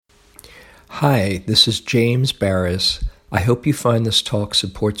Hi, this is James Baraz. I hope you find this talk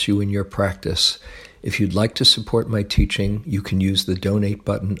supports you in your practice. If you'd like to support my teaching, you can use the donate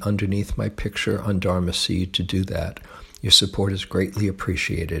button underneath my picture on Dharma Seed to do that. Your support is greatly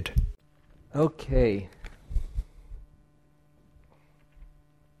appreciated. Okay.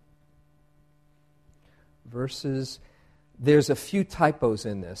 Verses. There's a few typos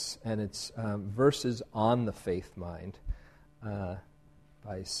in this, and it's verses on the faith mind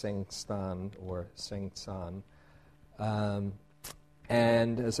by Sengstan or Seng-Tsan.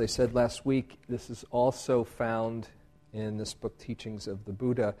 And as I said last week, this is also found in this book, Teachings of the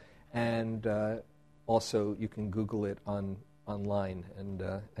Buddha, and also you can Google it online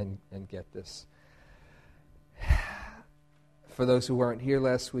and get this. For those who weren't here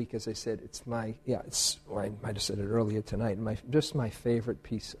last week, as I said, I might have said it earlier tonight, just my favorite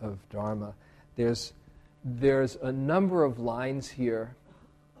piece of Dharma. There's a number of lines here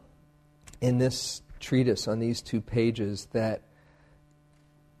in this treatise on these 2 pages that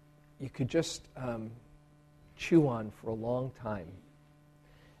you could just chew on for a long time,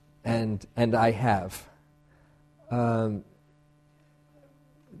 and I have, that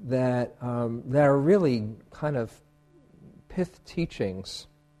are really kind of pith teachings,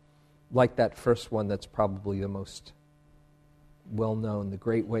 like that first one that's probably the most well-known. The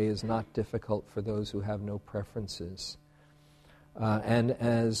great way is not difficult for those who have no preferences. And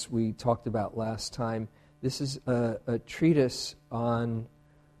as we talked about last time, this is a treatise on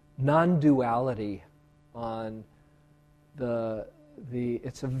non-duality, on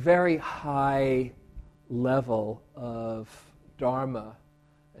it's a very high level of Dharma.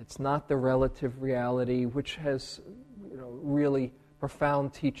 It's not the relative reality, which has really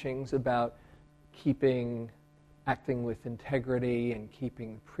profound teachings about acting with integrity and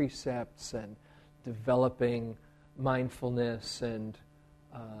keeping precepts and developing mindfulness and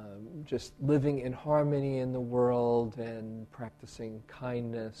just living in harmony in the world and practicing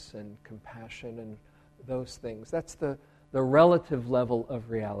kindness and compassion and those things. That's the relative level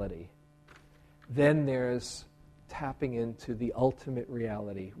of reality. Then there's tapping into the ultimate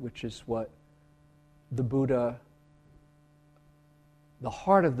reality, which is what the Buddha, the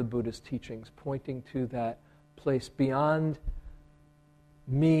heart of the Buddha's teachings, pointing to that place beyond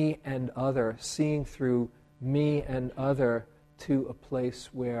me and other, seeing through me and other to a place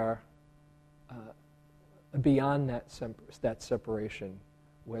where beyond that separation,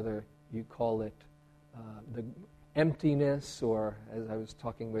 whether you call it the emptiness, or as I was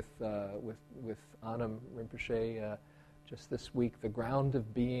talking with Anam Rinpoche just this week, the ground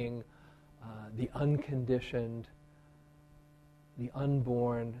of being, the unconditioned, the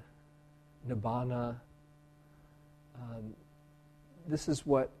unborn, nibbana. This is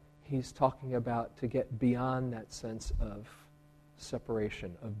what he's talking about to get beyond that sense of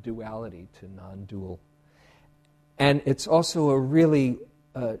separation, of duality to non-dual. And it's also a really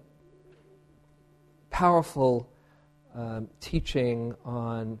powerful teaching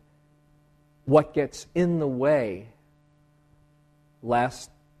on what gets in the way. Last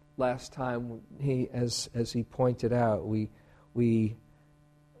time, as he pointed out, we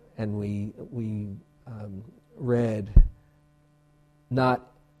read, not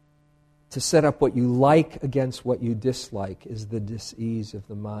to set up what you like against what you dislike is the dis-ease of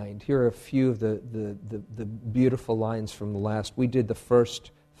the mind. Here are a few of the beautiful lines from the last. We did the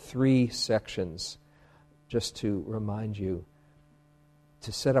first 3 sections, just to remind you.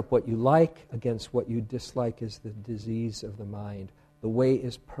 To set up what you like against what you dislike is the disease of the mind. The way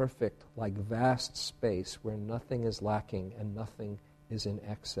is perfect, like vast space where nothing is lacking and nothing is in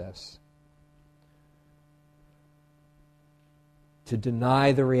excess. To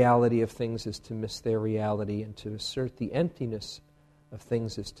deny the reality of things is to miss their reality, and to assert the emptiness of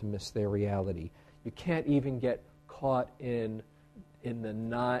things is to miss their reality. You can't even get caught in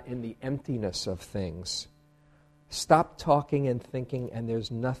the emptiness of things. Stop talking and thinking, and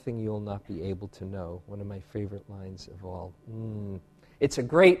there's nothing you'll not be able to know. One of my favorite lines of all. It's a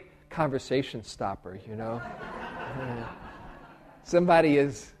great conversation stopper, Somebody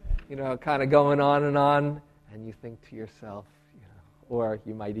is, kind of going on, and you think to yourself, or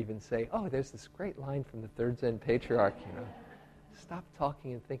you might even say, oh, there's this great line from the third Zen Patriarch, Stop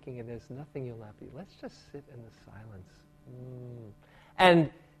talking and thinking, and there's nothing you'll not be. Let's just sit in the silence.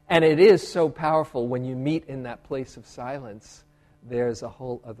 And it is so powerful when you meet in that place of silence. There's a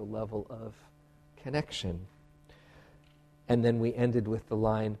whole other level of connection. And then we ended with the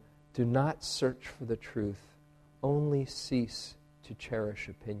line, do not search for the truth, only cease to cherish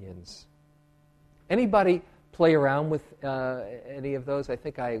opinions. Anybody play around with any of those? I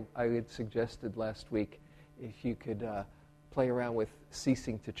think I had suggested last week if you could play around with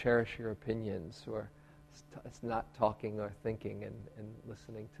ceasing to cherish your opinions, or not talking or thinking and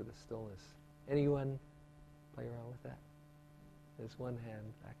listening to the stillness. Anyone play around with that? There's one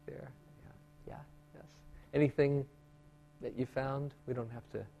hand back there. Yeah, yes. Anything that you found? We don't have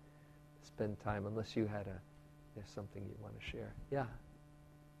to spend time unless you had there's something you want to share. Yeah.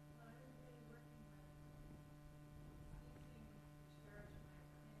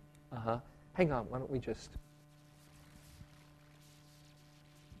 Hang on, why don't we just...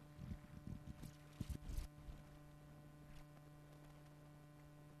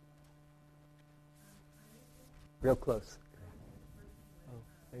 Real close. Oh,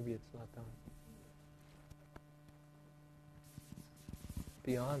 maybe it's not done.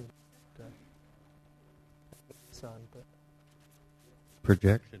 Beyond. It's on, but...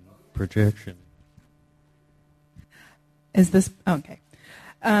 Projection. Is this... Okay.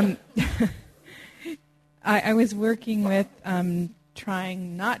 I was working with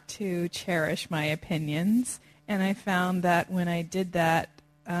trying not to cherish my opinions, and I found that when I did that,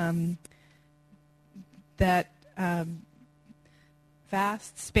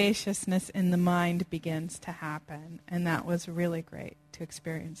 vast spaciousness in the mind begins to happen, and that was really great to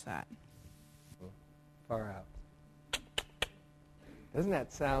experience that. Far out. Doesn't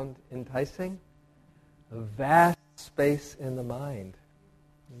that sound enticing? A vast space in the mind.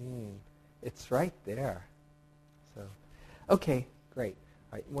 It's right there. So, okay, great.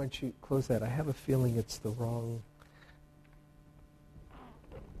 All right, why don't you close that? I have a feeling it's the wrong...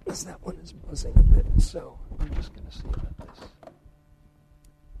 Because that one is buzzing a bit, so I'm just going to see about this.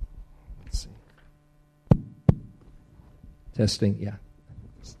 Let's see. Testing, yeah.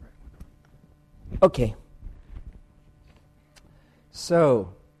 That's the right one. Okay.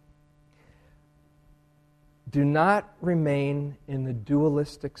 So, do not remain in the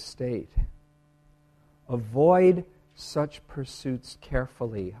dualistic state. Avoid such pursuits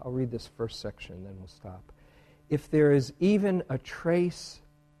carefully. I'll read this first section, then we'll stop. If there is even a trace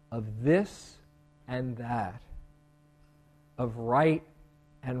of this and that, of right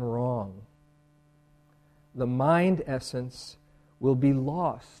and wrong, the mind essence will be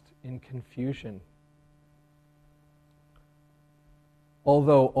lost in confusion.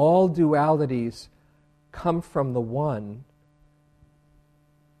 Although all dualities come from the one,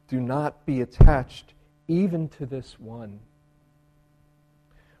 do not be attached even to this one.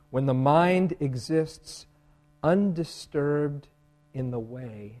 When the mind exists undisturbed in the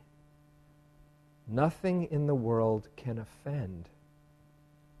way, nothing in the world can offend.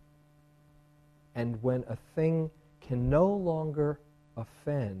 And when a thing can no longer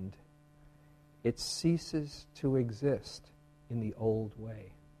offend, it ceases to exist in the old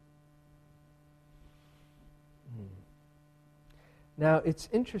way. Now, it's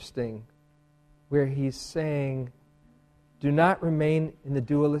interesting where he's saying, do not remain in the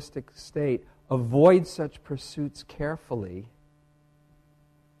dualistic state. Avoid such pursuits carefully.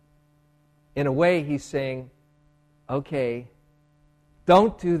 In a way, he's saying, okay,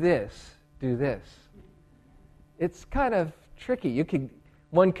 don't do this, do this. It's kind of tricky.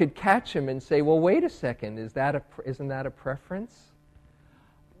 One could catch him and say, well, wait a second, isn't that a preference?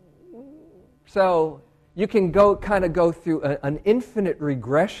 So you can go through an infinite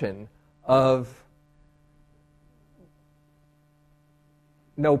regression of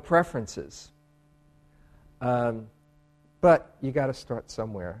no preferences. But you got to start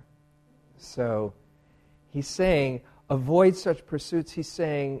somewhere. So he's saying, avoid such pursuits. He's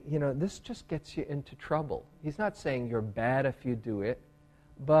saying, this just gets you into trouble. He's not saying you're bad if you do it,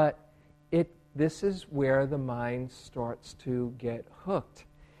 but this is where the mind starts to get hooked.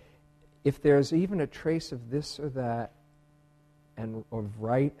 If there's even a trace of this or that, and of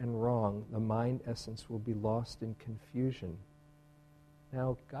right and wrong, the mind essence will be lost in confusion.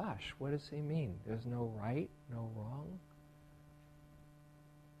 Now, gosh, what does he mean? There's no right, no wrong?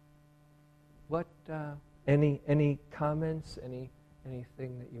 What? Any comments?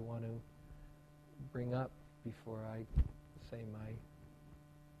 Anything that you want to bring up before I say my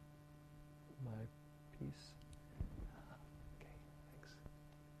piece? Okay,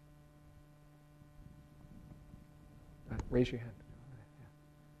 thanks. Raise your hand.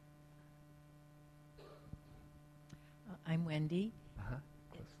 I'm Wendy.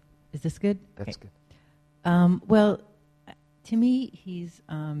 Close. Is this good? That's okay. good. Well, to me, he's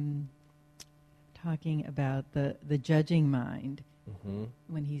talking about the judging mind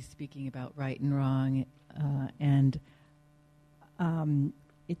when he's speaking about right and wrong, and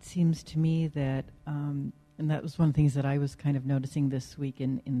it seems to me that, and that was one of the things that I was kind of noticing this week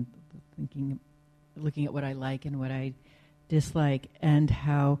in thinking, looking at what I like and what I dislike, and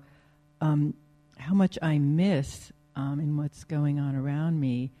how much I miss in what's going on around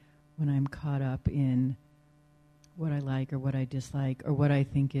me when I'm caught up in what I like or what I dislike or what I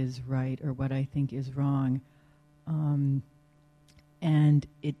think is right or what I think is wrong. And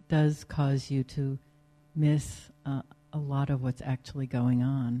it does cause you to miss a lot of what's actually going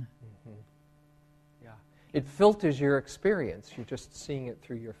on. Mm-hmm. Yeah. It filters your experience. You're just seeing it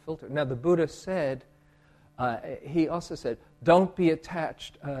through your filter. Now, the Buddha said, he also said, don't be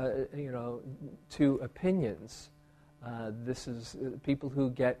attached, to opinions. This is people who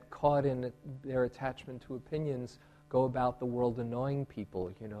get caught in their attachment to opinions go about the world annoying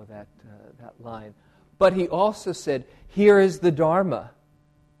people. You know that line. But he also said, here is the Dharma.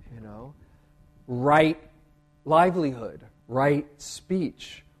 Right livelihood, right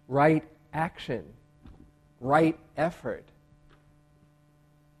speech, right action, right effort.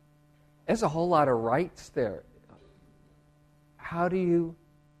 There's a whole lot of rights there. How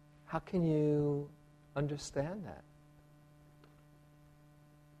can you understand that?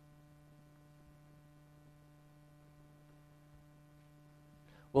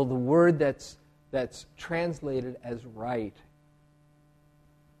 Well, the word that's translated as right,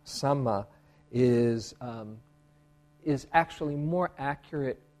 samma, is actually more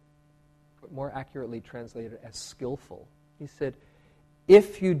accurately translated as skillful. He said,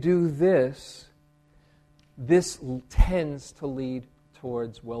 if you do this, this tends to lead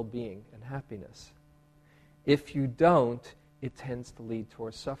towards well-being and happiness. If you don't, it tends to lead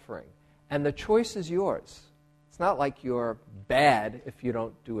towards suffering. And the choice is yours. It's not like you're bad if you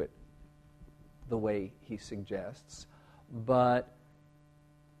don't do it the way he suggests, but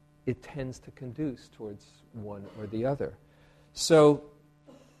it tends to conduce towards one or the other. So,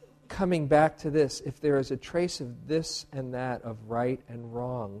 coming back to this, if there is a trace of this and that, of right and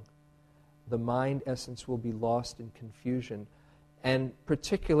wrong, the mind essence will be lost in confusion, and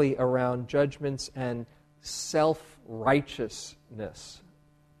particularly around judgments and self-righteousness,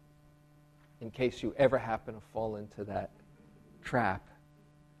 in case you ever happen to fall into that trap.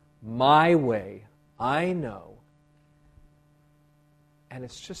 My way, I know. And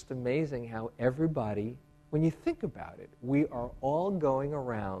it's just amazing how everybody, when you think about it, we are all going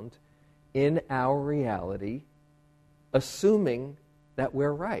around in our reality assuming that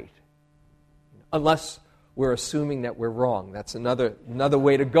we're right. Unless we're assuming that we're wrong. That's another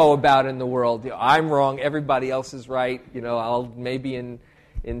way to go about in the world. I'm wrong, everybody else is right. I'll maybe in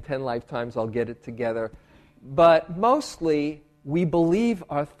 10 lifetimes I'll get it together. But mostly we believe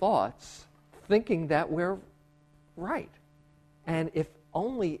our thoughts thinking that we're right. And if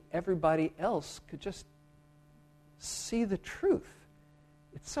only everybody else could just see the truth.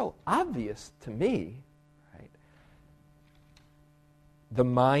 It's so obvious to me, right? The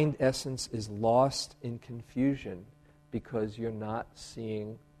mind essence is lost in confusion because you're not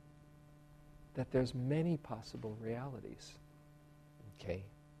seeing that there's many possible realities. Okay?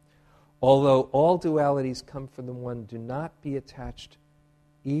 Although all dualities come from the one, do not be attached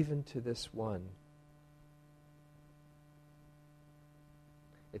even to this one.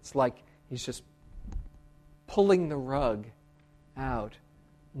 It's like he's just pulling the rug out.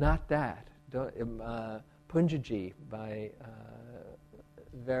 Not that. Punjaji, by a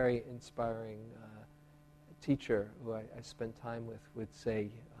very inspiring teacher who I spent time with, would say,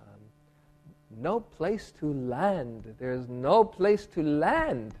 no place to land. There's no place to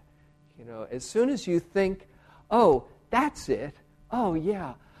land. As soon as you think, oh, that's it. Oh,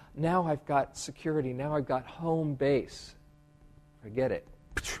 yeah, now I've got security. Now I've got home base. Forget it.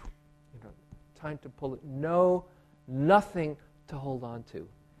 Time to pull it. No, nothing to hold on to.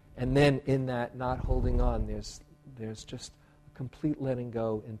 And then in that not holding on, there's just a complete letting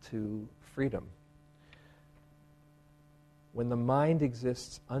go into freedom. When the mind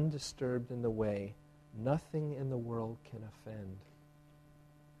exists undisturbed in the way, nothing in the world can offend.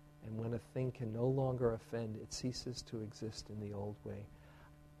 And when a thing can no longer offend, it ceases to exist in the old way.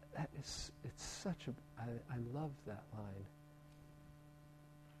 It's such a... I love that line.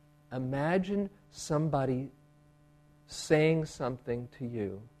 Imagine somebody saying something to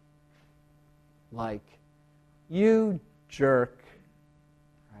you like, you jerk,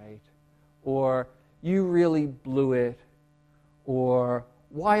 right? Or, you really blew it. Or,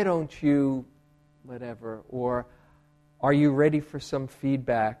 why don't you, whatever. Or, are you ready for some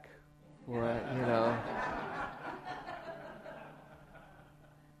feedback? Or,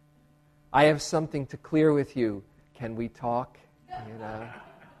 I have something to clear with you. Can we talk?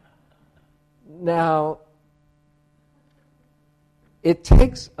 Now, it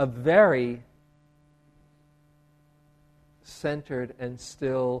takes a very centered and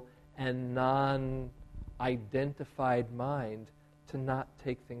still and non-identified mind to not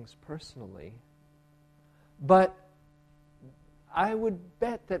take things personally. But I would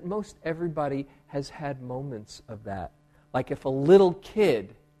bet that most everybody has had moments of that. Like if a little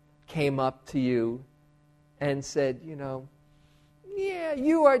kid came up to you and said, yeah,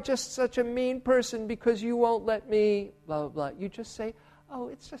 you are just such a mean person because you won't let me, blah, blah, blah. You just say, oh,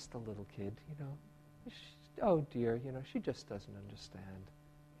 it's just a little kid, Oh, dear, she just doesn't understand.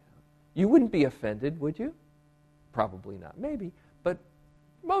 You wouldn't be offended, would you? Probably not. Maybe. But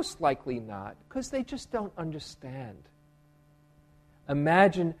most likely not, because they just don't understand.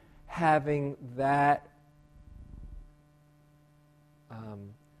 Imagine having that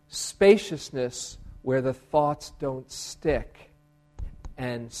spaciousness where the thoughts don't stick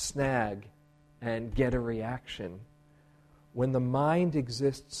and snag and get a reaction. When the mind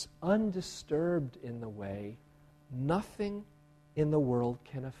exists undisturbed in the way, nothing in the world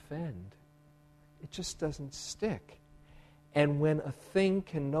can offend. It just doesn't stick. And when a thing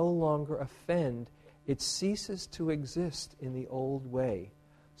can no longer offend, it ceases to exist in the old way.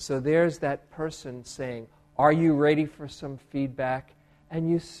 So there's that person saying, are you ready for some feedback? And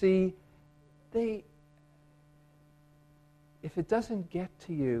you see, if it doesn't get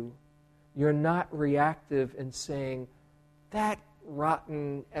to you, you're not reactive and saying, that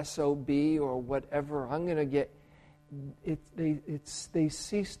rotten SOB or whatever, I'm going to get... They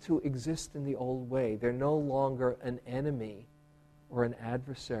cease to exist in the old way. They're no longer an enemy or an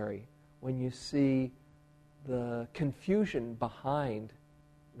adversary when you see the confusion behind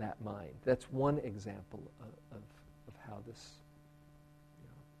that mind. That's one example of how this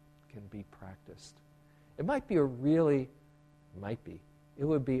can be practiced. It would be a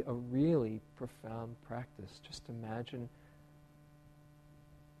really profound practice. Just imagine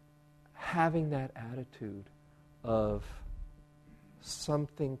having that attitude of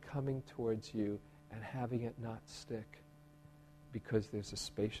something coming towards you and having it not stick because there's a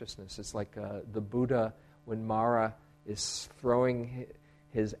spaciousness. It's like the Buddha, when Mara is throwing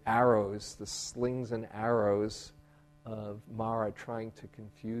his arrows, the slings and arrows of Mara trying to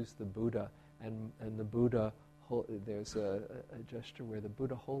confuse the Buddha, and the Buddha, there's a gesture where the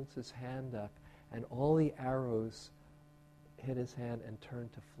Buddha holds his hand up and all the arrows hit his hand and turn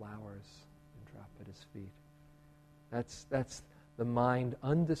to flowers and drop at his feet. That's the mind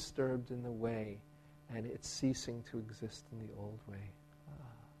undisturbed in the way, and it's ceasing to exist in the old way.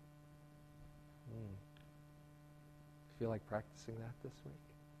 Feel like practicing that this week?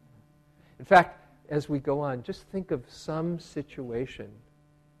 In fact, as we go on, just think of some situation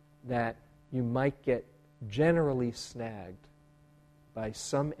that you might get generally snagged by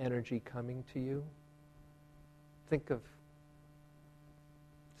some energy coming to you. Think of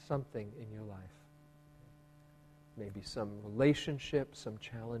something in your life. Maybe some relationship, some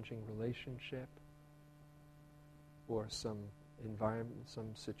challenging relationship, or some environment,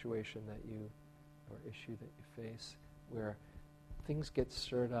 some situation that you, or issue that you face, where things get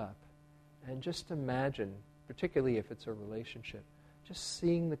stirred up. And just imagine, particularly if it's a relationship, just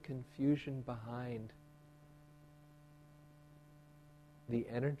seeing the confusion behind the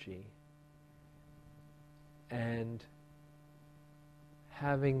energy and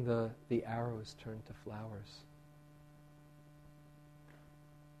having the arrows turn to flowers.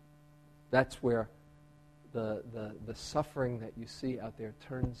 That's where the suffering that you see out there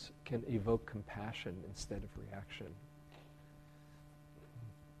can evoke compassion instead of reaction.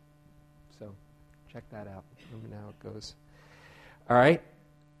 So check that out. Remember how it goes. All right,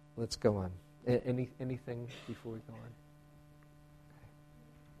 let's go on. Anything before we go on?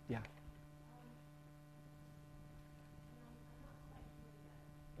 Okay. Yeah.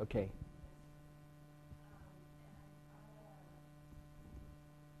 Okay.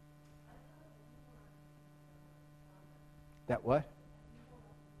 That what?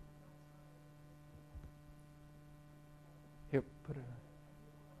 Here, put it on.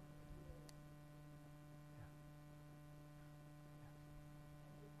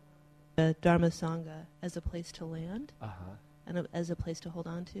 The Dharma Sangha as a place to land, and as a place to hold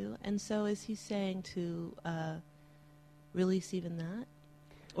on to. And so is he saying to release even that?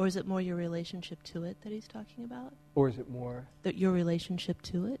 Or is it more your relationship to it that he's talking about? Or is it more? Your relationship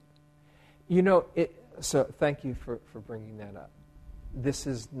to it? So thank you for bringing that up. This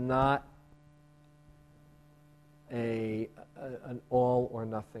is not an all or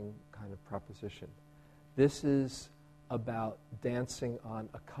nothing kind of proposition. This is about dancing on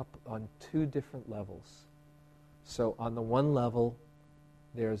two different levels. So on the one level,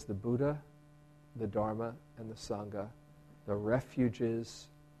 there's the Buddha, the Dharma, and the Sangha, the refuges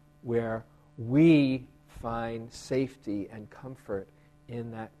where we find safety and comfort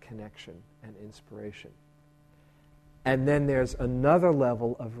in that connection and inspiration. And then there's another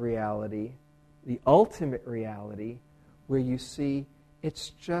level of reality, the ultimate reality, where you see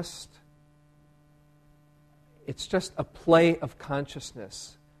it's just a play of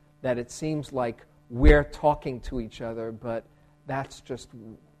consciousness, that it seems like we're talking to each other, but that's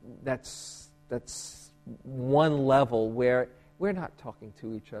one level where we're not talking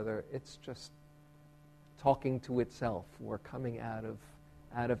to each other. It's just talking to itself. We're coming out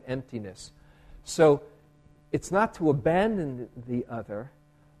of emptiness. So it's not to abandon the other,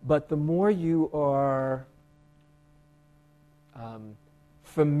 but the more you are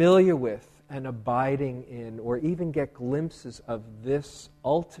familiar with and abiding in, or even get glimpses of this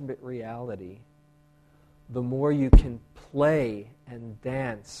ultimate reality, the more you can play and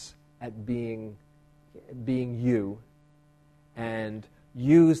dance at being you, and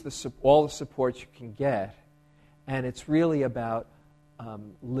use all the support you can get. And it's really about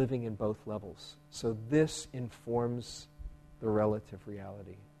living in both levels. So this informs the relative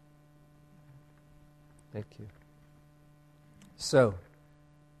reality. Thank you. So,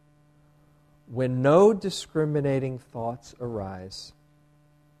 when no discriminating thoughts arise,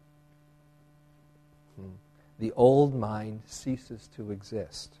 the old mind ceases to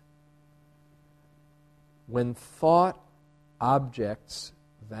exist. When thought objects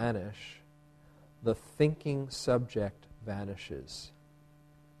vanish, the thinking subject vanishes.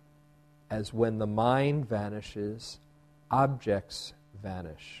 As when the mind vanishes, objects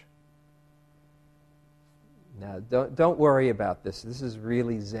vanish. Now, don't worry about this. This is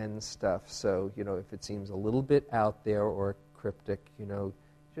really Zen stuff. So, if it seems a little bit out there or cryptic,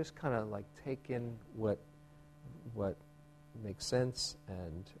 just kind of like take in what makes sense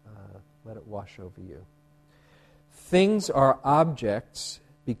and let it wash over you. Things are objects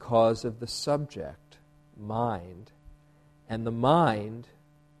because of the subject, mind, and the mind,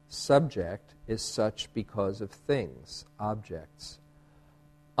 subject, is such because of things, objects.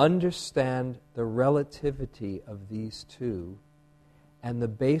 Understand the relativity of these two and the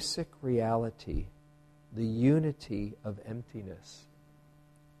basic reality, the unity of emptiness.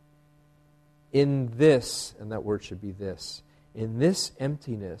 In this, and that word should be this, in this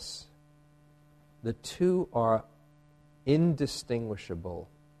emptiness, the two are indistinguishable,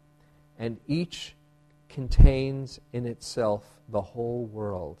 and each contains in itself the whole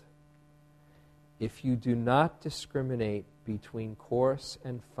world. If you do not discriminate between coarse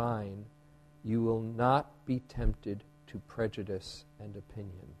and fine, you will not be tempted to prejudice and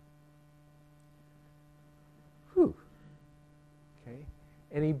opinion. Whew. Okay.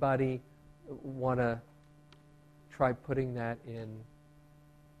 Anybody want to try putting that in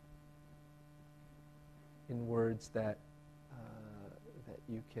words that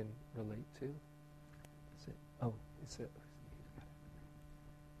you can relate to? Is it? Oh, is it?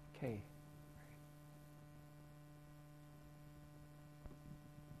 Okay.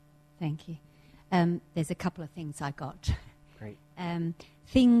 Thank you. There's a couple of things I got. Great.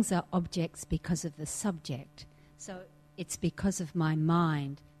 Things are objects because of the subject. So it's because of my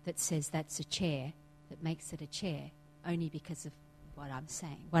mind that says that's a chair, that makes it a chair, only because of what I'm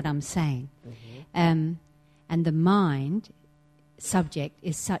saying. Mm-hmm. And the mind, subject,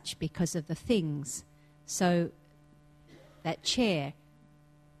 is such because of the things. So that chair,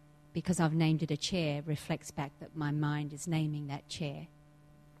 because I've named it a chair, reflects back that my mind is naming that chair.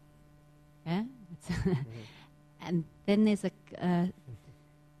 Yeah? Mm-hmm. And then there's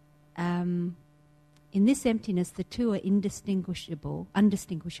in this emptiness, the two are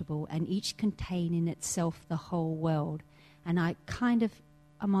undistinguishable, and each contain in itself the whole world. And I'm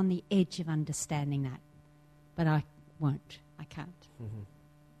on the edge of understanding that, but I won't. I can't. Mm-hmm.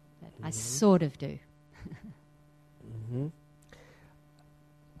 But I sort of do. Mm-hmm.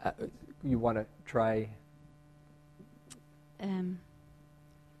 You want to try?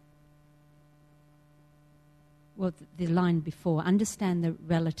 Well, the line before, understand the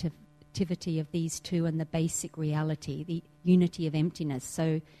relativity of these two and the basic reality, the unity of emptiness.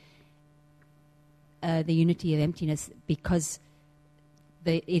 So the unity of emptiness, because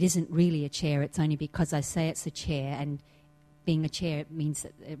it isn't really a chair, it's only because I say it's a chair, and being a chair, it means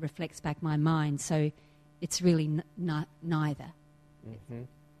that it reflects back my mind. So it's really neither. Mm-hmm.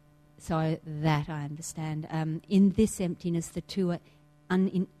 So that I understand. In this emptiness, the two are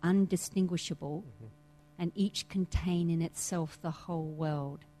undistinguishable, mm-hmm. and each contain in itself the whole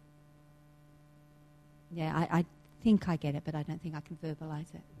world. Yeah, I think I get it, but I don't think I can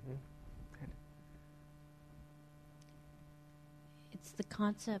verbalize it. Mm-hmm. It's the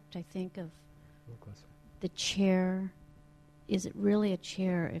concept, I think, of the chair. Is it really a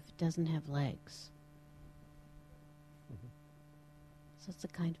chair if it doesn't have legs? Mm-hmm. So it's a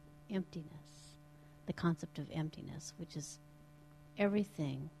kind of emptiness, the concept of emptiness, which is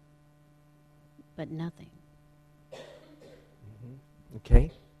everything but nothing.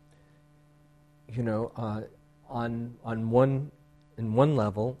 Okay? You know, in one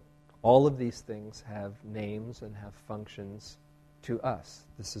level, all of these things have names and have functions to us.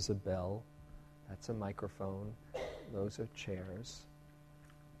 This is a bell. That's a microphone. Those are chairs.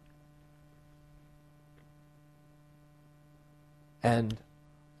 And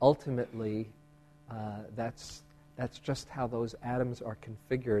ultimately, that's just how those atoms are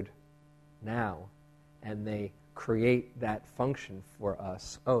configured now. And they create that function for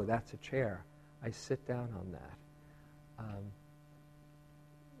us. Oh, that's a chair. I sit down on that.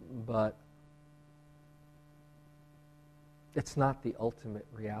 But it's not the ultimate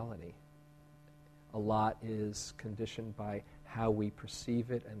reality. A lot is conditioned by how we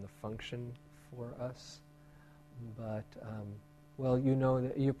perceive it and the function for us. But, well, you know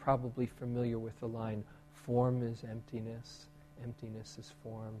that you're probably familiar with the line, form is emptiness, emptiness is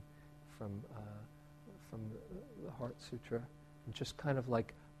form, from the Heart Sutra. And just kind of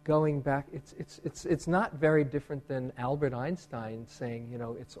like going back, it's not very different than Albert Einstein saying, you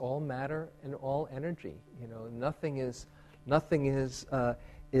know, it's all matter and all energy. You know, nothing is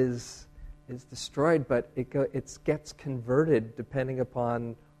destroyed, but it gets converted depending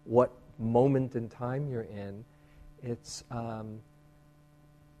upon what moment in time you're in. It's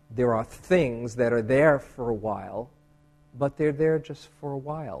there are things that are there for a while, but they're there just for a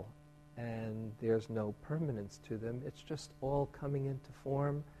while, and there's no permanence to them. It's just all coming into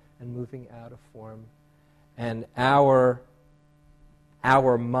form and moving out of form, and our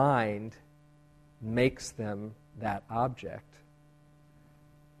mind makes them that object.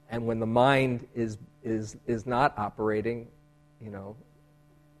 And when the mind is not operating, you know,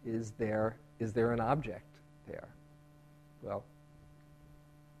 is there an object there? Well,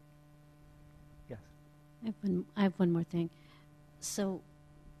 yes. I have one more thing. So,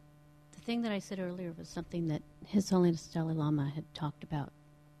 the thing that I said earlier was something that His Holiness Dalai Lama had talked about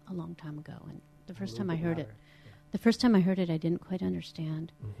a long time ago, and the first time I heard it, I didn't quite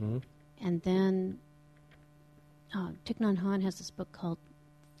understand. Mm-hmm. And then Thich Nhat Hanh has this book called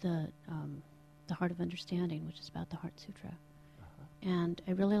The Heart of Understanding, which is about the Heart Sutra. Uh-huh. And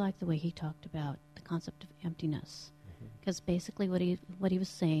I really like the way he talked about the concept of emptiness, because basically what he was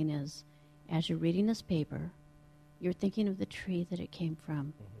saying is, as you're reading this paper, you're thinking of the tree that it came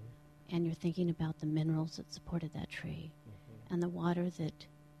from, and you're thinking about the minerals that supported that tree, and the water that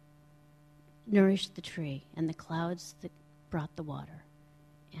nourished the tree, and the clouds that brought the water.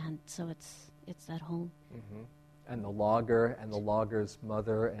 And so it's that whole... And the logger and the logger's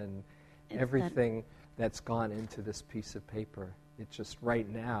mother and everything that's gone into this piece of paper. It just right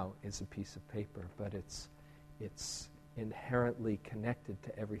now is a piece of paper, but it's inherently connected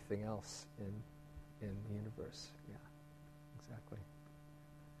to everything else in the universe. Yeah, exactly.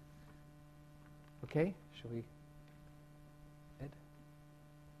 Okay, shall we? Ed?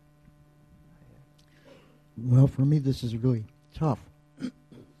 Well, for me, this is really tough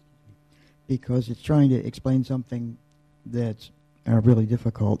because it's trying to explain something that's really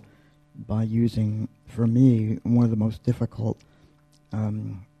difficult by using, for me, one of the most difficult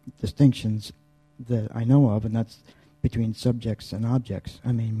distinctions that I know of, and that's between subjects and objects.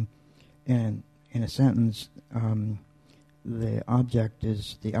 I mean, and in a sentence, the object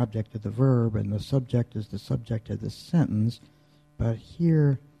is the object of the verb, and the subject is the subject of the sentence. But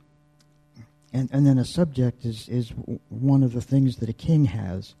here, and then a subject is one of the things that a king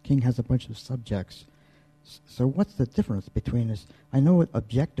has. King has a bunch of subjects. So what's the difference between this? I know what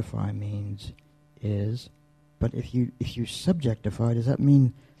objectify means but if you subjectify, does that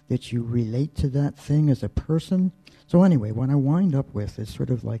mean that you relate to that thing as a person? So anyway, what I wind up with is sort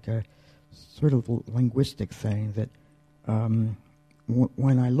of like a sort of linguistic thing that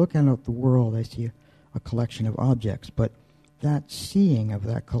when I look out at the world, I see a collection of objects, but that seeing of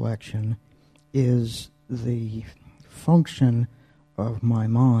that collection is the function of my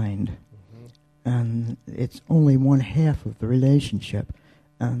mind, and it's only one half of the relationship,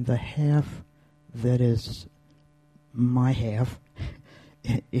 and the half that is my half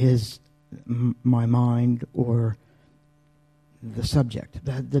is my mind or the subject.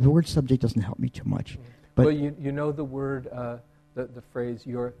 The word subject doesn't help me too much. But well, you know the word, the phrase,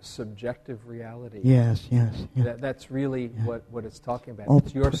 your subjective reality. Yes. Yeah. That's really what it's talking about.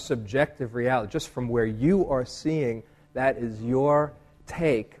 It's your subjective reality. Just from where you are seeing, that is your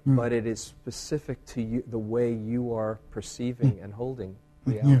take, but it is specific to you, the way you are perceiving and holding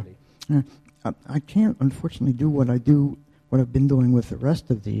reality. Yeah. I can't, unfortunately, do what I've been doing with the rest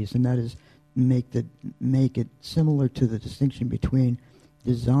of these, and that is make it similar to the distinction between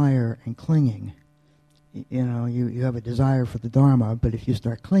desire and clinging. you have a desire for the Dharma, but if you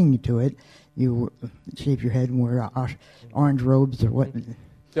start clinging to it, you shave your head and wear orange robes or what.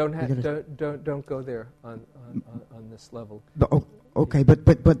 Don't go there on this level. Okay,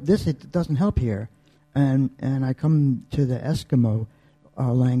 but this, it doesn't help here, and I come to the Eskimo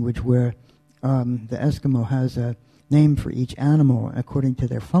language where the Eskimo has a name for each animal according to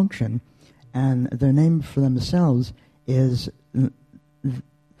their function, and their name for themselves is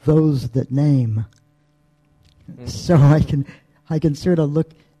those that name. Mm-hmm. So I can sort of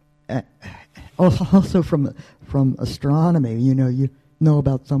look at also from astronomy. You know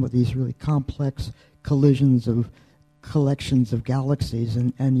about some of these really complex collisions of collections of galaxies,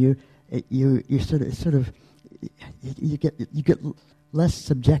 and you get less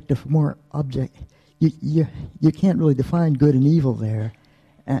subjective, more object. You can't really define good and evil there,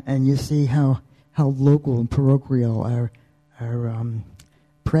 and you see how local and parochial our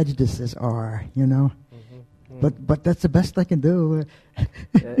prejudices are. But that's the best I can do.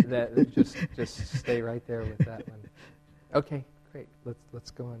 Just stay right there with that one. Okay, great.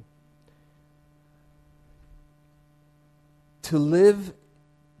 Let's go on. To live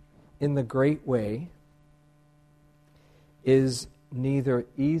in the great way is neither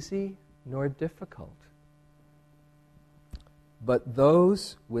easy nor difficult. But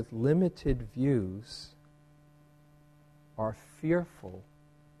those with limited views are fearful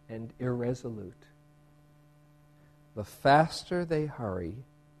and irresolute. The faster they hurry,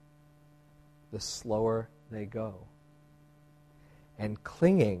 the slower they go. And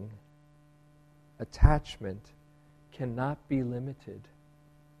clinging, attachment, cannot be limited.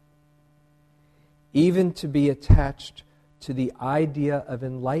 Even to be attached to the idea of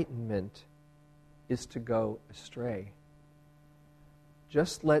enlightenment is to go astray.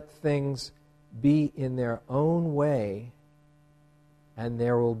 Just let things be in their own way, and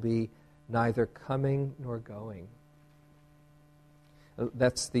there will be neither coming nor going.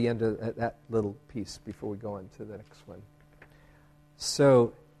 That's the end of that little piece before we go on to the next one.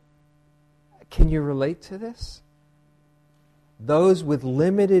 So, can you relate to this? Those with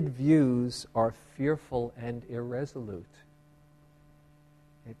limited views are fearful and irresolute.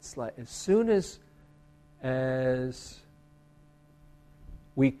 It's like as soon as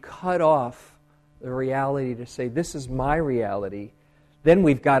we cut off the reality to say, this is my reality, then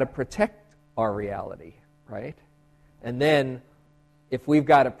we've got to protect our reality, right? And then, if we've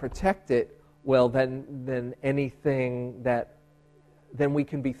got to protect it, well, then anything then we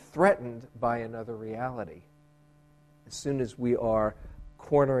can be threatened by another reality. As soon as we are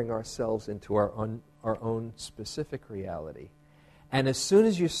cornering ourselves into our own specific reality. And as soon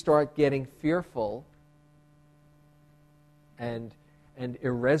as you start getting fearful and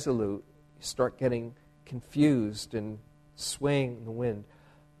irresolute, you start getting confused and swaying in the wind,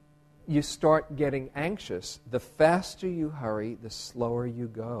 you start getting anxious. The faster you hurry, the slower you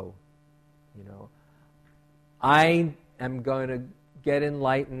go. I am going to get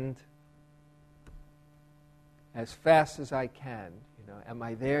enlightened as fast as I can. Am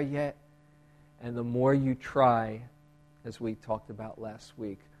I there yet? And the more you try, as we talked about last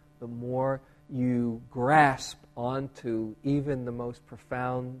week, the more you grasp onto even the most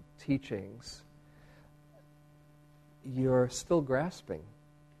profound teachings, you're still grasping.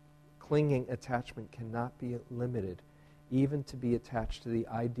 Clinging attachment cannot be limited. Even to be attached to the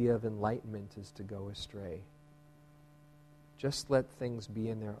idea of enlightenment is to go astray. Just let things be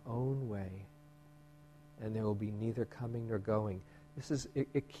in their own way, and there will be neither coming nor going.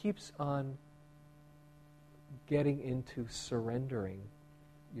 It keeps on getting into surrendering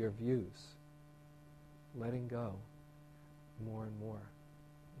your views, letting go more and more.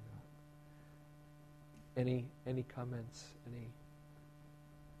 Any comments?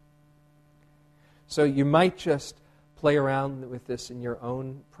 So you might just play around with this in your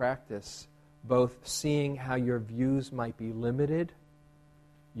own practice, both seeing how your views might be limited,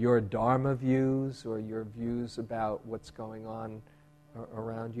 your Dharma views or your views about what's going on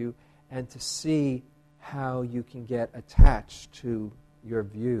around you, and to see how you can get attached to your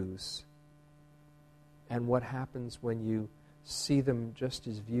views and what happens when you see them just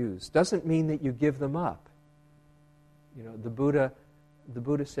as views. Doesn't mean that you give them up. The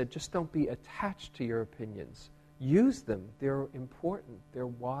Buddha said, just don't be attached to your opinions. Use them. They're important. They're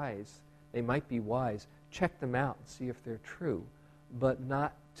wise. They might be wise. Check them out and see if they're true, but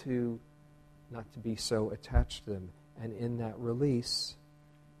not to be so attached to them. And in that release,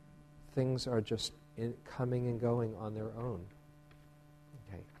 things are just coming and going on their own.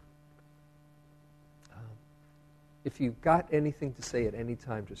 Okay. If you've got anything to say at any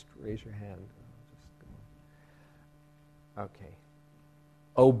time, just raise your hand. Just go on. Okay.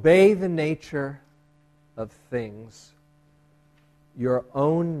 Obey the nature of things, your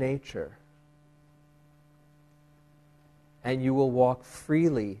own nature, and you will walk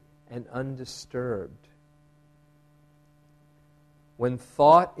freely and undisturbed. When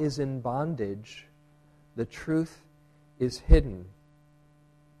thought is in bondage, the truth is hidden,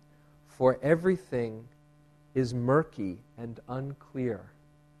 for everything is murky and unclear,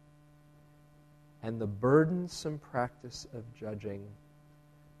 and the burdensome practice of judging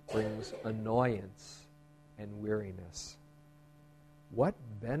brings annoyance and weariness. What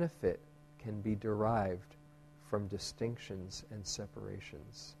benefit can be derived from distinctions and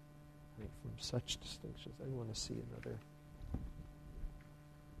separations? I mean, from such distinctions. I want to see another.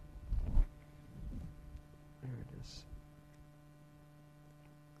 There it is.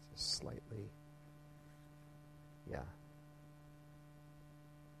 It's slightly, yeah.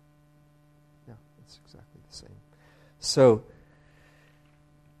 Yeah, it's exactly the same. So,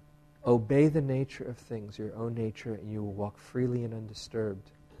 obey the nature of things, your own nature, and you will walk freely and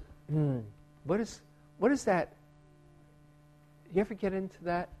undisturbed. What is that? You ever get into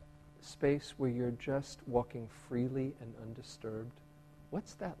that space where you're just walking freely and undisturbed?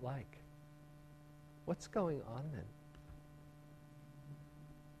 What's that like? What's going on then?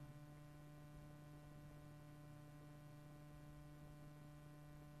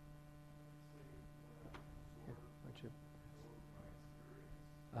 Here, why don't you?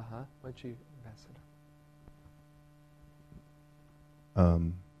 Why don't you pass it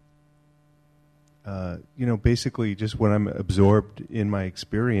up? Basically just when I'm absorbed in my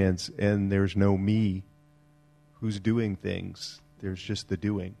experience and there's no me who's doing things, there's just the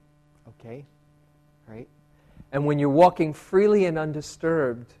doing. Okay, right? And when you're walking freely and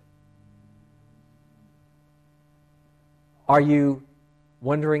undisturbed, are you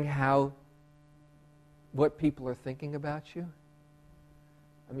wondering what people are thinking about you?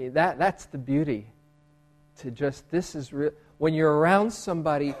 I mean, that's the beauty. This is real. When you're around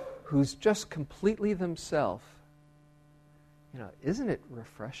somebody who's just completely themselves, isn't it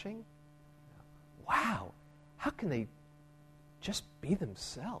refreshing? Wow, how can they just be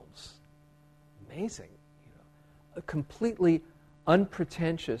themselves? Amazing. A completely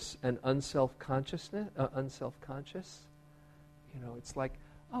unpretentious and unself-conscious. It's like,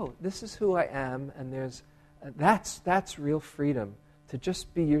 oh, this is who I am, and that's real freedom, to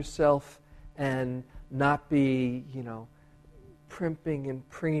just be yourself and not be, primping and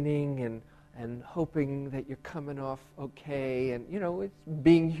preening and hoping that you're coming off okay, and it's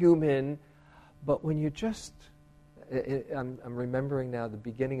being human. But when you just, I'm remembering now the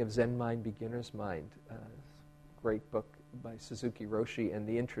beginning of Zen Mind, Beginner's Mind, great book by Suzuki Roshi, and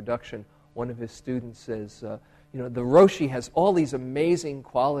the introduction, one of his students says, the Roshi has all these amazing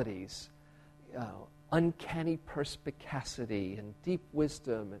qualities, uncanny perspicacity and deep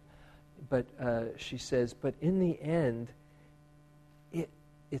wisdom, but she says, but in the end,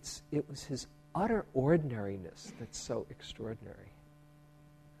 it was his utter ordinariness that's so extraordinary.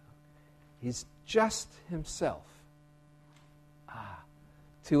 He's just himself.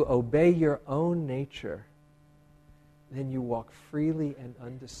 To obey your own nature, then you walk freely and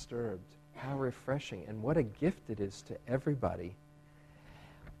undisturbed. How refreshing, and what a gift it is to everybody.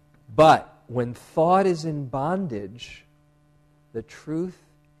 But when thought is in bondage, the truth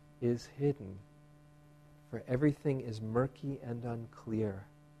is hidden, for everything is murky and unclear,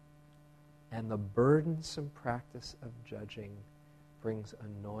 and the burdensome practice of judging brings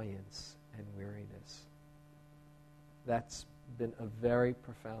annoyance and weariness. That's been a very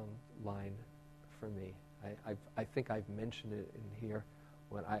profound line for me. I think I've mentioned it in here.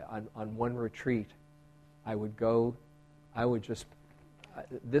 When on one retreat,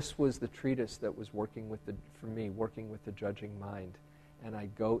 this was the treatise that was working with the judging mind. And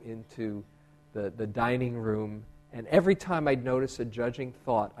I'd go into the dining room, and every time I'd notice a judging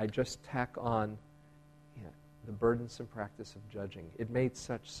thought, I'd just tack on the burdensome practice of judging. It made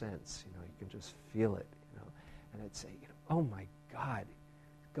such sense, you can just feel it, And I'd say, oh my God,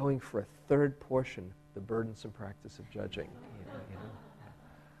 going for a third portion, the burdensome practice of judging.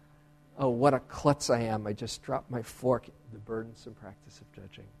 Oh, what a klutz I am. I just dropped my fork, the burdensome practice of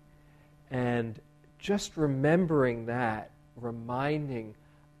judging. And just remembering that, reminding,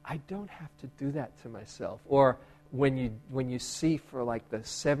 I don't have to do that to myself. Or when you see for like the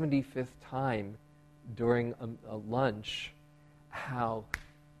 75th time during a lunch how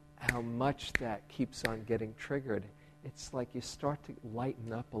much that keeps on getting triggered, it's like you start to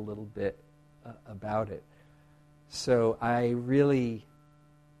lighten up a little bit about it. So I really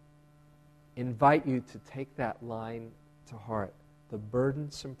invite you to take that line to heart. The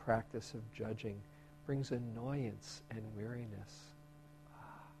burdensome practice of judging brings annoyance and weariness.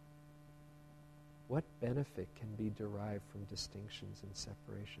 What benefit can be derived from distinctions and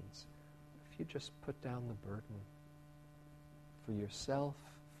separations? If you just put down the burden for yourself,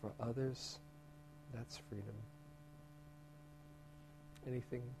 for others, that's freedom.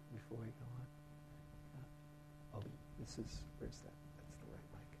 Anything before we go on? Yeah. Oh, where's that? That's the right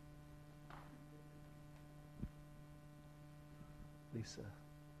mic. Lisa.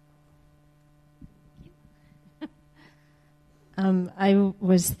 I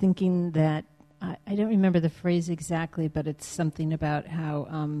was thinking that, I don't remember the phrase exactly, but it's something about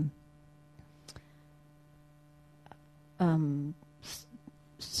how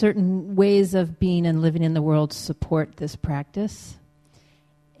certain ways of being and living in the world support this practice.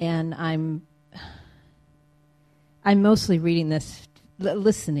 And I'm mostly reading this,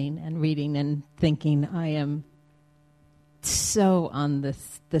 listening and reading and thinking I am so on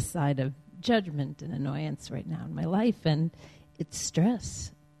this side of judgment and annoyance right now in my life, and it's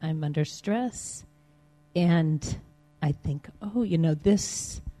stress. I'm under stress, and I think,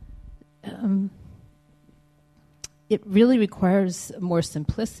 this, it really requires more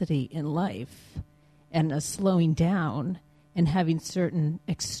simplicity in life and a slowing down and having certain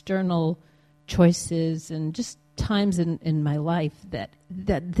external choices and just times in my life that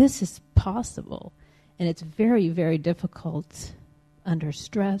this is possible. And it's very, very difficult under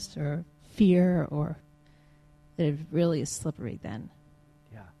stress or fear, or it really is slippery then.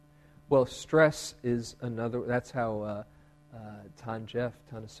 Yeah. Well, stress is another, that's how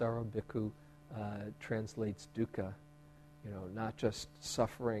Thanissaro Bhikkhu translates dukkha. Not just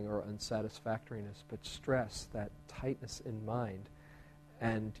suffering or unsatisfactoriness, but stress, that tightness in mind.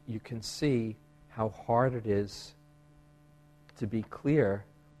 And you can see how hard it is to be clear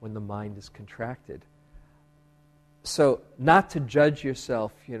when the mind is contracted. So not to judge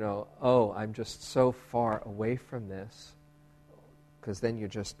yourself, I'm just so far away from this, because then you're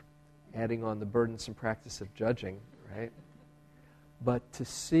just adding on the burdensome practice of judging, right? But to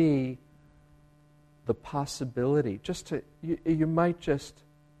see the possibility, you might just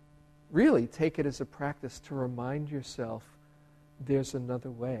really take it as a practice to remind yourself there's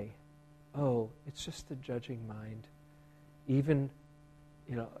another way. Oh, it's just a judging mind. Even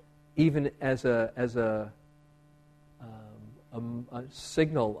as a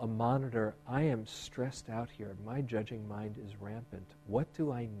signal, a monitor, I am stressed out here. My judging mind is rampant. What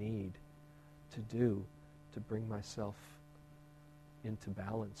do I need to do to bring myself into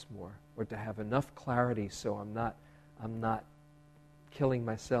balance more, or to have enough clarity so I'm not killing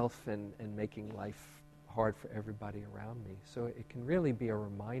myself and making life hard for everybody around me. So it can really be a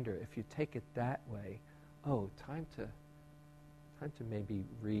reminder, if you take it that way, time to maybe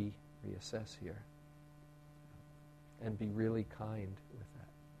reassess here and be really kind with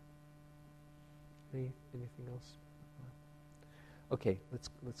that. Anything else? Okay,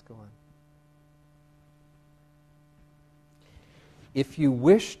 let's go on. If you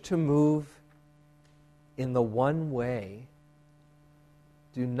wish to move in the one way,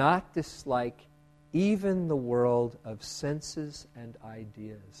 do not dislike even the world of senses and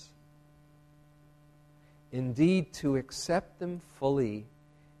ideas. Indeed, to accept them fully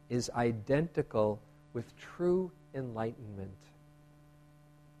is identical with true enlightenment.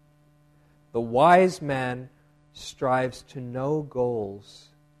 The wise man strives to know goals,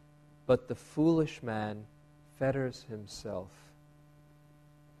 but the foolish man fetters himself.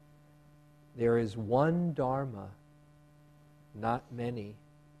 There is one Dharma, not many.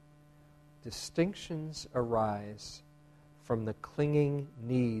 Distinctions arise from the clinging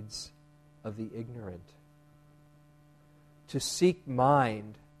needs of the ignorant. To seek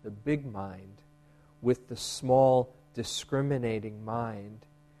mind, the big mind, with the small discriminating mind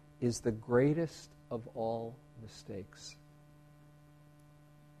is the greatest of all mistakes.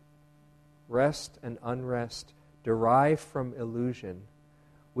 Rest and unrest derive from illusion.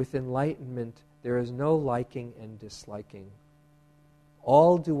 With enlightenment, there is no liking and disliking.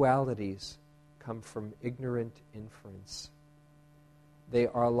 All dualities come from ignorant inference. They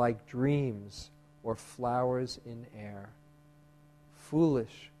are like dreams or flowers in air,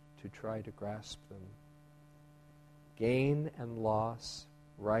 foolish to try to grasp them. Gain and loss,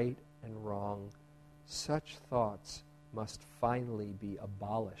 right and wrong, such thoughts must finally be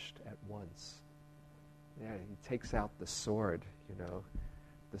abolished at once. Yeah, he takes out the sword,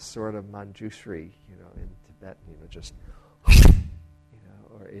 the sword of Manjushri, in Tibet, just,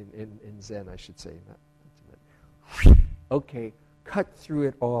 or in Zen, I should say, not Tibet. Okay, cut through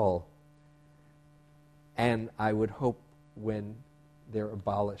it all. And I would hope when they're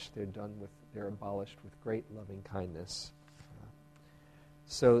abolished, they're abolished with great loving kindness.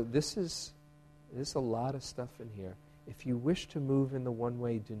 So there's a lot of stuff in here. If you wish to move in the one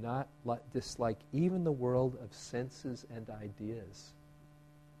way, do not dislike even the world of senses and ideas.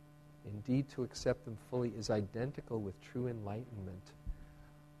 Indeed, to accept them fully is identical with true enlightenment.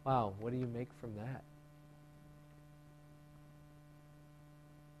 Wow, what do you make from that?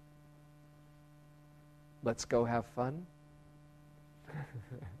 Let's go have fun?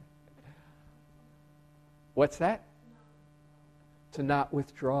 What's that? To not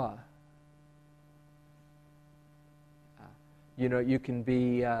withdraw. You can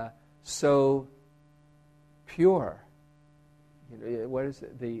be so pure. What is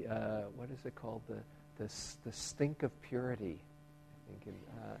it? What is it called? The stink of purity. I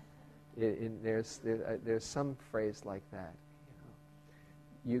think there's some phrase like that.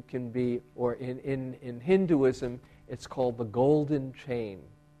 You can be, or in Hinduism, it's called the golden chain.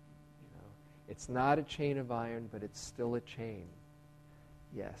 It's not a chain of iron, but it's still a chain.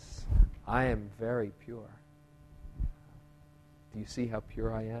 Yes, I am very pure. Do you see how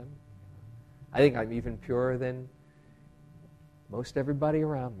pure I am? I think I'm even purer than most everybody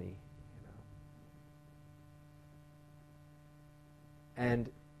around me. And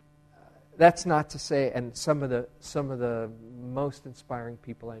that's not to say, and some of the most inspiring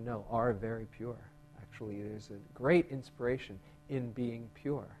people I know are very pure. Actually, there's a great inspiration in being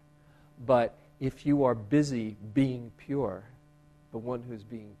pure. But if you are busy being pure, the one who's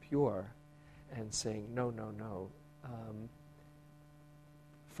being pure, and saying, no,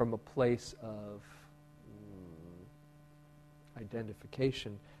 from a place of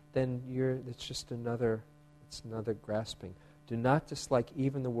identification, then it's just another grasping. Do not dislike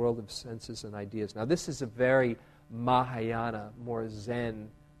even the world of senses and ideas. Now, this is a very Mahayana, more Zen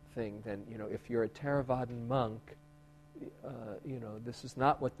thing than, if you're a Theravadan monk, this is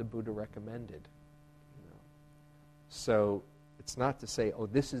not what the Buddha recommended. So it's not to say,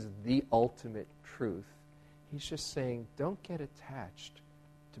 this is the ultimate truth. He's just saying, don't get attached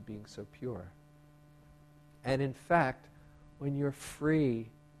to being so pure. And in fact, when you're free,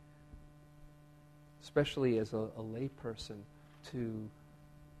 especially as a lay person, to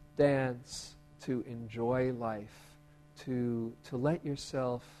dance, to enjoy life, to let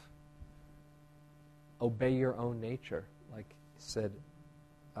yourself obey your own nature, like he said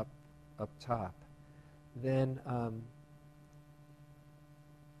up top, then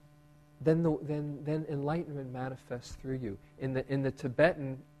enlightenment manifests through you. In the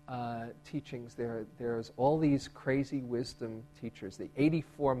Tibetan teachings, there's all these crazy wisdom teachers, the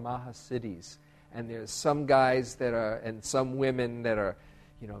 84 Mahasiddhis, and there's some guys that are, and some women that are,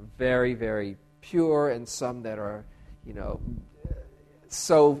 very, very pure, and some that are,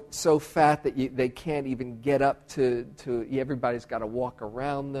 so fat that they can't even get up to everybody's got to walk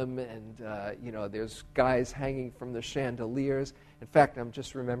around them, and there's guys hanging from the chandeliers. In fact, I'm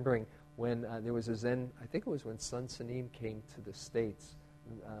just remembering when there was a Zen, I think it was when Sun came to the States,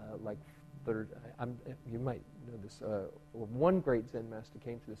 you might know this, one great Zen master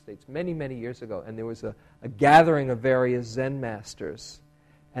came to the States many, many years ago, and there was a gathering of various Zen masters,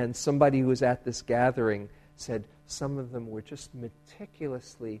 and somebody who was at this gathering said some of them were just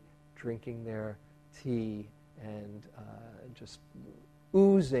meticulously drinking their tea and just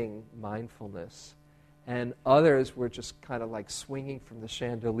oozing mindfulness. And others were just kind of like swinging from the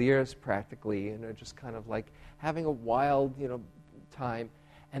chandeliers practically, just kind of like having a wild, time.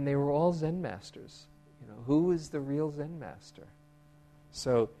 And they were all Zen masters. Who is the real Zen master?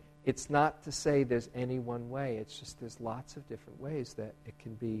 So it's not to say there's any one way. It's just there's lots of different ways that it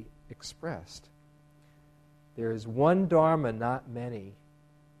can be expressed. There is one Dharma, not many.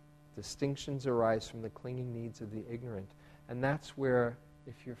 Distinctions arise from the clinging needs of the ignorant. And that's where,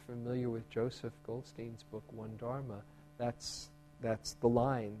 if you're familiar with Joseph Goldstein's book, One Dharma, that's the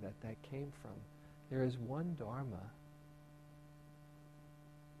line that came from. There is one Dharma.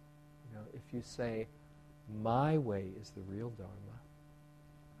 If you say, my way is the real Dharma,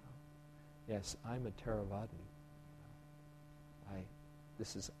 yes, I'm a Theravadan.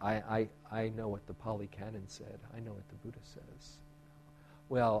 I know what the Pali Canon said. I know what the Buddha says.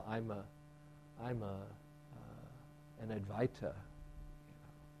 Well, I'm an Advaita.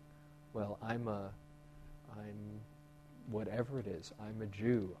 Well, I'm whatever it is. I'm a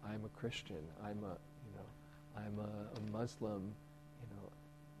Jew. I'm a Christian. I'm a Muslim.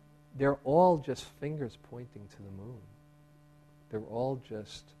 They're all just fingers pointing to the moon. They're all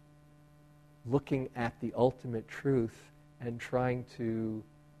just looking at the ultimate truth and trying to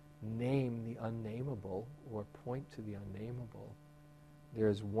name the unnameable or point to the unnameable. There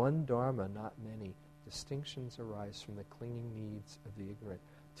is one Dharma, not many. Distinctions arise from the clinging needs of the ignorant.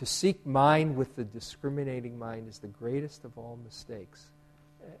 To seek mind with the discriminating mind is the greatest of all mistakes.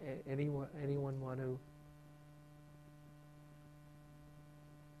 Anyone want to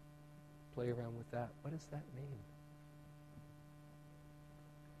play around with that. What does that mean?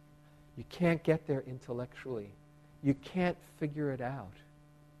 You can't get there intellectually. You can't figure it out.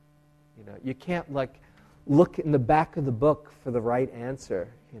 You can't look in the back of the book for the right answer.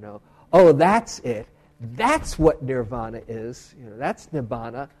 Oh, that's it. That's what nirvana is. That's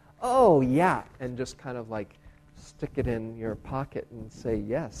nibbana. Oh, yeah. And just kind of stick it in your pocket and say,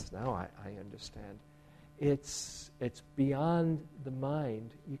 yes, now I understand. It's beyond the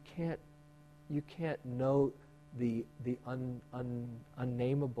mind. You can't know the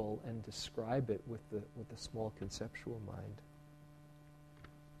unnameable and describe it with the small conceptual mind.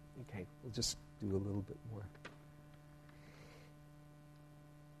 Okay, we'll just do a little bit more.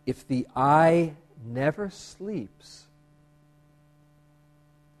 If the I never sleeps,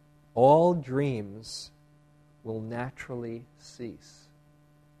 all dreams will naturally cease.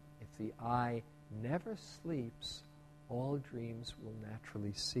 If the I never sleeps, all dreams will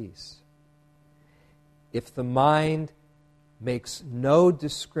naturally cease. If the mind makes no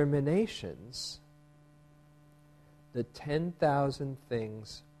discriminations, the 10,000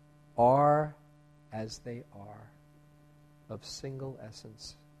 things are as they are, of single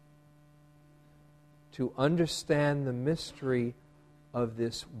essence. To understand the mystery of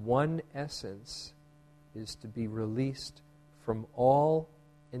this one essence is to be released from all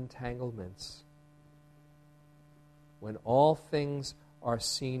entanglements. When all things are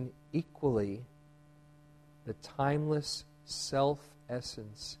seen equally, the timeless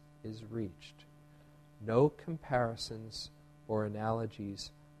self-essence is reached. No comparisons or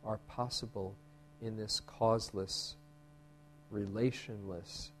analogies are possible in this causeless,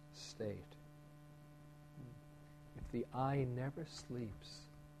 relationless state. If the I never sleeps,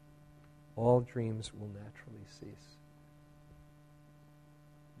 all dreams will naturally cease.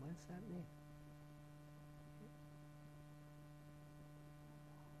 What does that mean?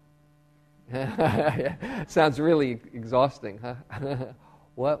 Sounds really exhausting, huh?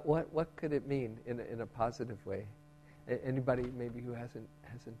 What could it mean in a positive way? Anybody maybe who hasn't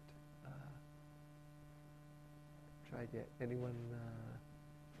tried yet? Anyone?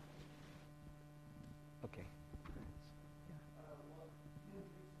 Okay.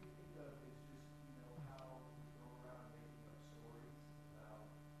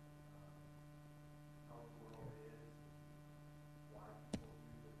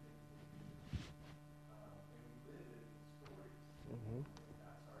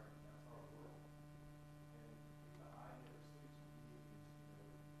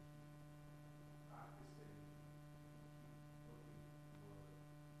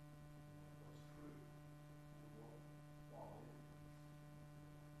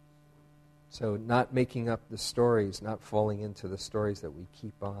 So not making up the stories, not falling into the stories that we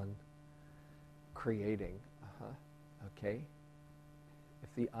keep on creating. Okay?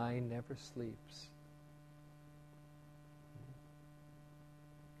 If the I never sleeps.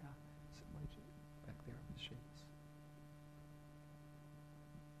 Yeah. So why don't you back there with Seamus.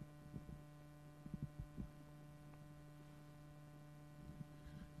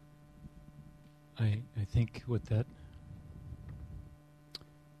 I think what that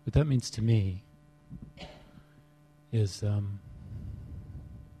means to me is, well,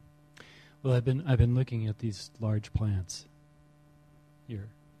 I've been looking at these large plants here,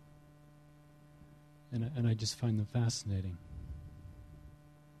 and I just find them fascinating.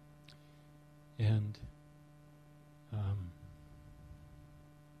 And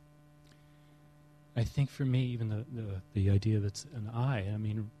I think for me, even the idea that's an I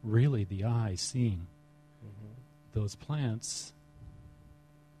mean, really the I seeing those plants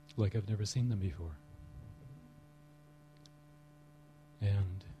like I've never seen them before.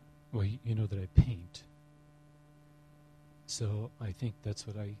 And, well, you know that I paint. So I think that's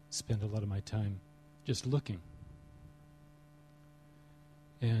what I spend a lot of my time just looking.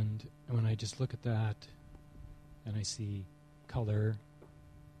 And when I just look at that and I see color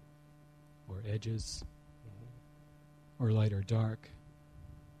or edges or light or dark,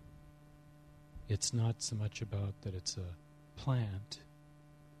 it's not so much about that it's a plant.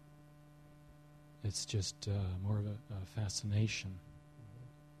 It's just more of a fascination.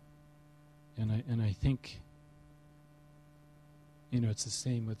 And I think, it's the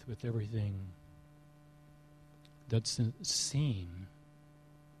same with everything that's seen.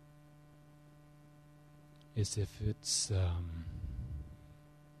 As if it's,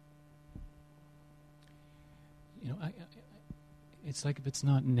 it's like if it's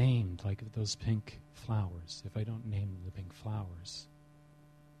not named, like those pink flowers. If I don't name the pink flowers,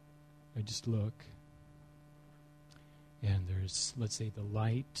 I just look, and there's, let's say, the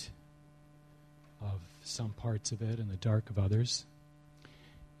light of some parts of it and the dark of others.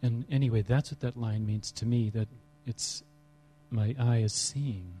 And anyway, that's what that line means to me, that it's my eye is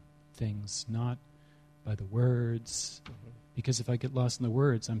seeing things, not by the words. Because if I get lost in the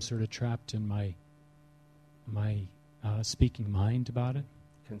words, I'm sort of trapped in my speaking mind about it.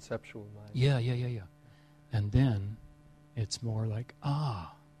 Conceptual mind. Yeah. And then it's more like,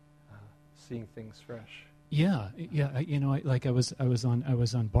 seeing things fresh. Yeah. I was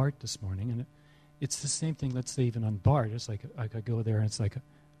on BART this morning, and it's the same thing. Let's say even on BART, it's like I could go there, and it's like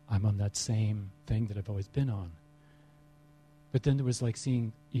I'm on that same thing that I've always been on. But then there was like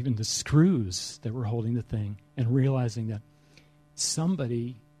seeing even the screws that were holding the thing, and realizing that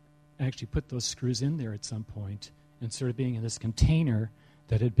somebody actually put those screws in there at some point, and sort of being in this container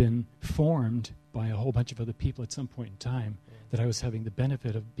that had been formed by a whole bunch of other people at some point in time, that I was having the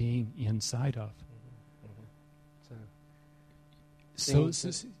benefit of being inside of. So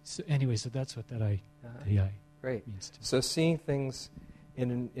anyway, so that's what the eye Great. means to me. So seeing things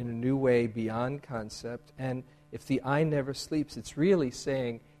in a new way beyond concept, and if the eye never sleeps, it's really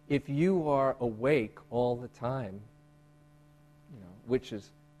saying if you are awake all the time,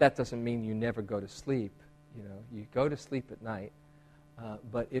 that doesn't mean you never go to sleep. You go to sleep at night,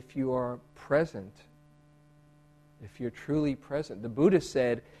 but if you are present, if you're truly present, the Buddha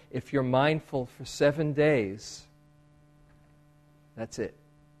said, if you're mindful for 7 days, that's it.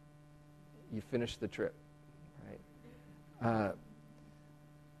 You finish the trip, right?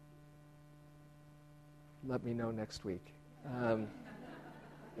 Let me know next week.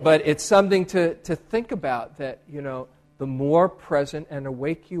 But it's something to think about, that, the more present and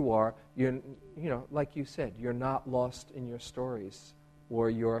awake you are, like you said, you're not lost in your stories or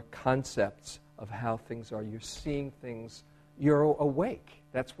your concepts of how things are. You're seeing things. You're awake.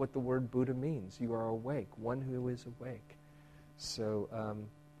 That's what the word Buddha means. You are awake, one who is awake. So,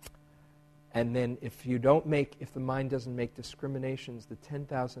 and then if the mind doesn't make discriminations, the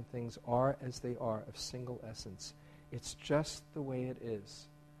 10,000 things are as they are, of single essence. It's just the way it is.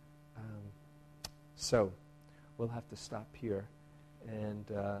 So, we'll have to stop here. And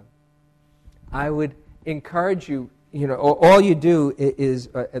I would encourage you, all you do is,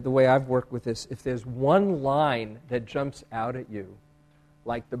 the way I've worked with this, if there's one line that jumps out at you,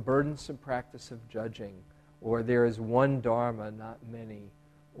 like the burdensome practice of judging, or there is one Dharma, not many,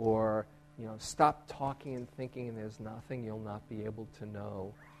 or, stop talking and thinking and there's nothing you'll not be able to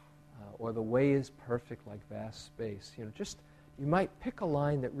know, or the way is perfect like vast space. You might pick a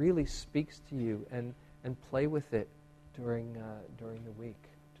line that really speaks to you and play with it during the week,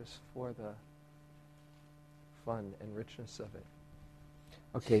 just for the fun and richness of it.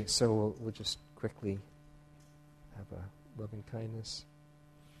 Okay, so we'll just quickly have a loving kindness.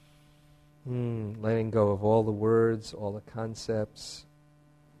 Letting go of all the words, all the concepts,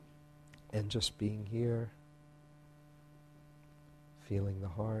 and just being here, feeling the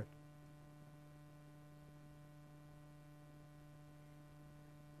heart.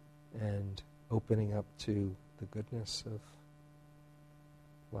 And opening up to the goodness of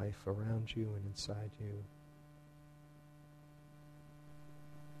life around you and inside you.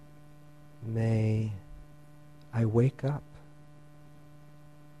 May I wake up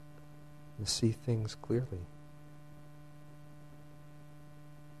and see things clearly.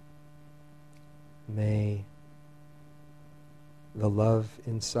 May the love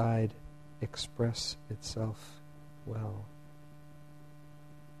inside express itself well.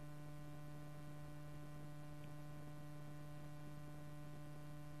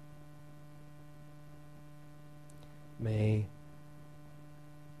 May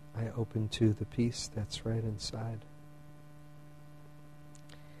I open to the peace that's right inside.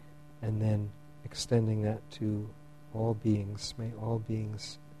 And then extending that to all beings. May all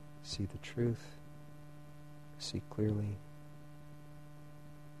beings see the truth, see clearly.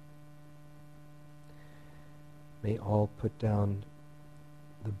 May all put down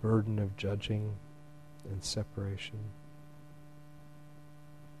the burden of judging and separation.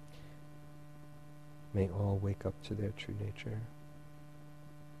 May all wake up to their true nature.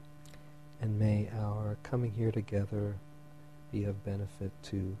 And may our coming here together be of benefit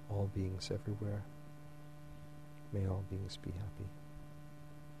to all beings everywhere. May all beings be happy.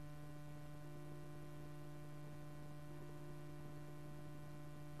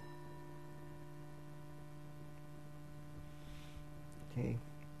 Okay.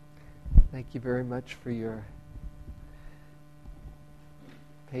 Thank you very much for your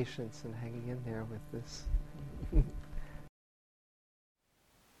patience and hanging in there with this.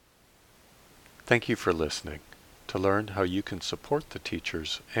 Thank you for listening. To learn how you can support the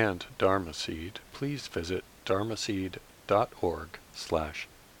teachers and Dharma Seed, please visit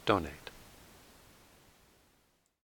dharmaseed.org/donate.